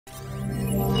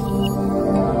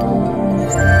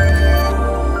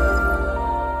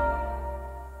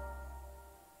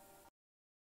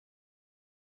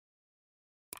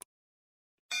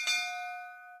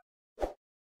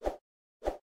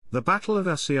The Battle of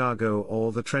Asiago,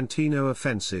 or the Trentino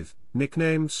Offensive,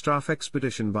 nicknamed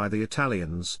Strafexpedition by the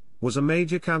Italians, was a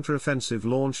major counteroffensive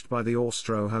launched by the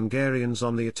Austro-Hungarians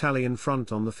on the Italian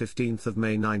front on the 15th of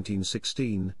May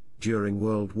 1916, during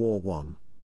World War I.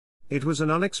 It was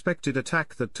an unexpected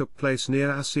attack that took place near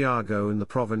Asiago in the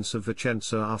province of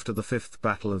Vicenza after the Fifth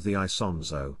Battle of the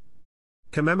Isonzo.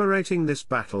 Commemorating this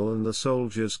battle and the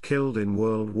soldiers killed in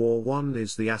World War I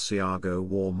is the Asiago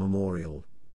War Memorial.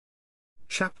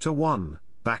 Chapter 1,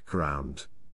 Background.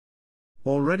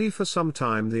 Already for some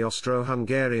time the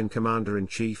Austro-Hungarian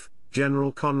commander-in-chief,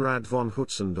 General Konrad von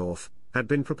Hötzendorf, had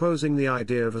been proposing the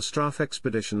idea of a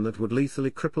Strafexpedition that would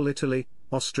lethally cripple Italy,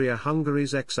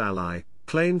 Austria-Hungary's ex-ally,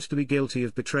 claimed to be guilty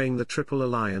of betraying the Triple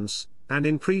Alliance, and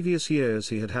in previous years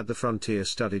he had had the frontier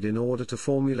studied in order to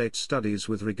formulate studies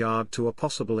with regard to a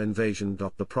possible invasion.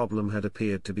 The problem had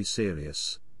appeared to be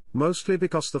serious, mostly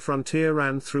because the frontier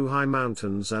ran through high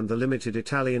mountains and the limited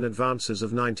Italian advances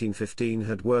of 1915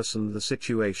 had worsened the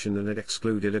situation, and it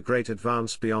excluded a great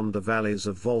advance beyond the valleys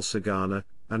of Valsugana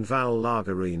and Val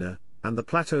Lagarina, and the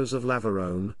plateaus of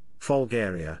Lavarone,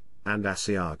 Folgaria, and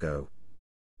Asiago.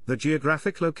 The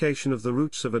geographic location of the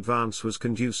routes of advance was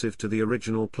conducive to the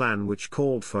original plan, which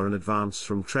called for an advance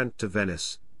from Trent to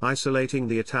Venice, isolating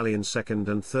the Italian Second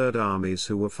and Third Armies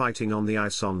who were fighting on the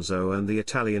Isonzo and the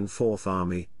Italian Fourth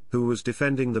Army, who was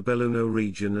defending the Belluno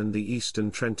region and the eastern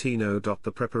Trentino.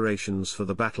 The preparations for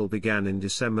the battle began in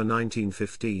December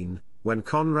 1915, when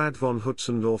Konrad von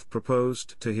Hötzendorf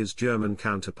proposed to his German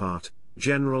counterpart,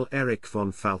 General Erich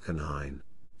von Falkenhayn,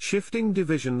 shifting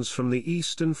divisions from the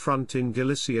Eastern Front in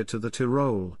Galicia to the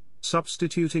Tyrol,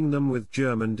 substituting them with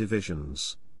German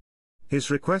divisions.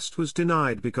 His request was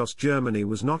denied because Germany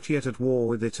was not yet at war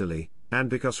with Italy, and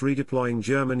because redeploying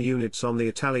German units on the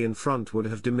Italian front would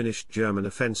have diminished German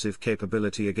offensive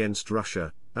capability against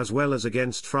Russia, as well as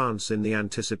against France in the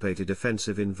anticipated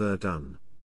offensive in Verdun.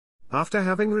 After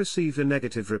having received a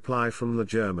negative reply from the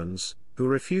Germans, who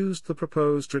refused the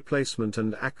proposed replacement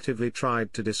and actively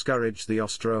tried to discourage the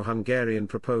Austro-Hungarian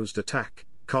proposed attack,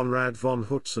 Konrad von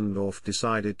Hötzendorf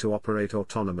decided to operate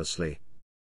autonomously.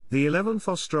 The 11th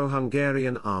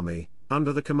Austro-Hungarian Army,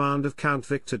 under the command of Count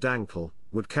Victor Dankl,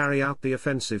 would carry out the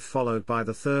offensive, followed by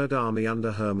the Third Army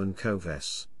under Hermann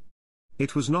Koves.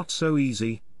 It was not so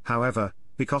easy, however,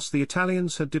 because the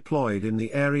Italians had deployed in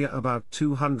the area about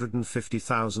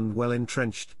 250,000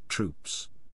 well-entrenched troops.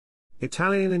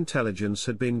 Italian intelligence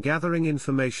had been gathering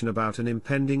information about an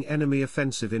impending enemy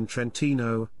offensive in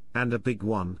Trentino, and a big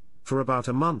one, for about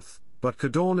a month, but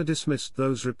Cadorna dismissed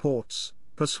those reports,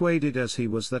 persuaded as he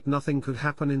was that nothing could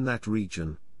happen in that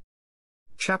region.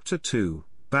 Chapter 2,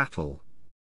 Battle.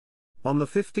 On the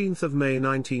 15th of May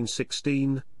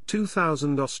 1916,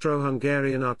 2,000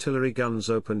 Austro-Hungarian artillery guns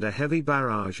opened a heavy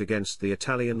barrage against the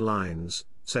Italian lines,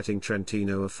 setting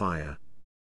Trentino afire.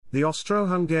 The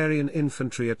Austro-Hungarian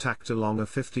infantry attacked along a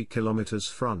 50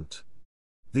 km front.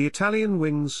 The Italian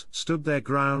wings stood their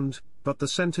ground, but the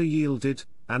center yielded,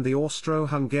 and the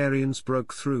Austro-Hungarians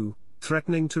broke through,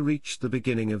 threatening to reach the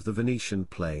beginning of the Venetian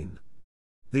plain.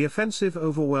 The offensive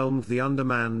overwhelmed the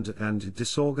undermanned and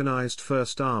disorganized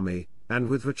First Army, and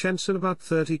with Vicenza about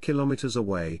 30 km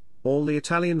away, all the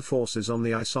Italian forces on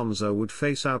the Isonzo would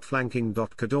face outflanking.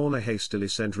 Cadorna hastily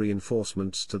sent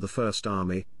reinforcements to the First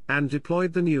Army, and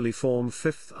deployed the newly formed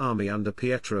Fifth Army under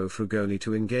Pietro Frugoni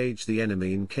to engage the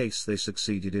enemy in case they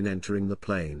succeeded in entering the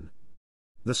plain.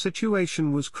 The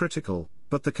situation was critical,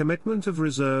 but the commitment of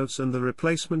reserves and the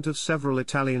replacement of several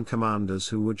Italian commanders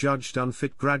who were judged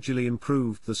unfit gradually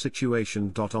improved the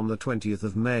situation. On the 20th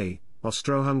of May,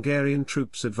 Austro-Hungarian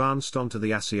troops advanced onto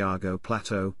the Asiago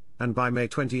plateau, and by May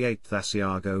 28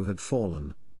 Asiago had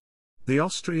fallen. The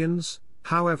Austrians,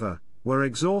 however, were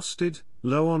exhausted,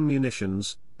 low on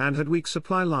munitions, and had weak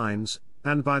supply lines,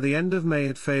 and by the end of May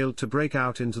had failed to break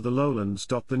out into the lowlands.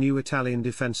 The new Italian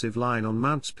defensive line on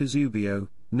Mounts Pisubio,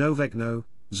 Novegno,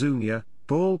 Zugna,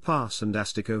 Ball Pass and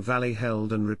Astico Valley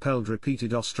held and repelled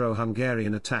repeated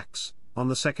Austro-Hungarian attacks. On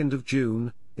the 2nd of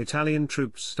June, Italian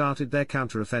troops started their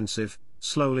counteroffensive,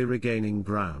 slowly regaining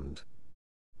ground.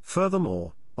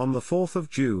 Furthermore, on the 4th of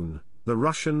June, the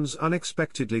Russians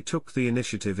unexpectedly took the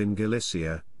initiative in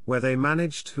Galicia, where they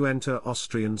managed to enter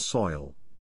Austrian soil.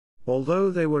 Although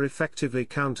they were effectively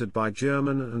countered by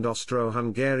German and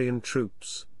Austro-Hungarian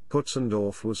troops,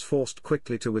 Hötzendorf was forced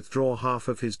quickly to withdraw half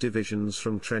of his divisions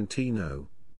from Trentino.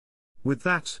 With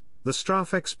that, the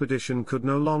Strafexpedition could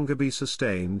no longer be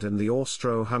sustained and the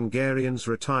Austro-Hungarians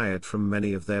retired from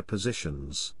many of their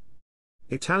positions.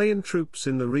 Italian troops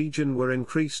in the region were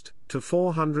increased to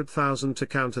 400,000 to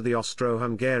counter the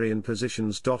Austro-Hungarian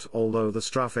positions. Although the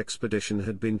Strafexpedition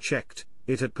had been checked,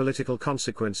 it had political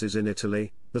consequences in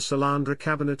Italy. The Salandra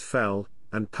cabinet fell,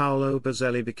 and Paolo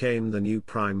Baselli became the new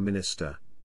prime minister.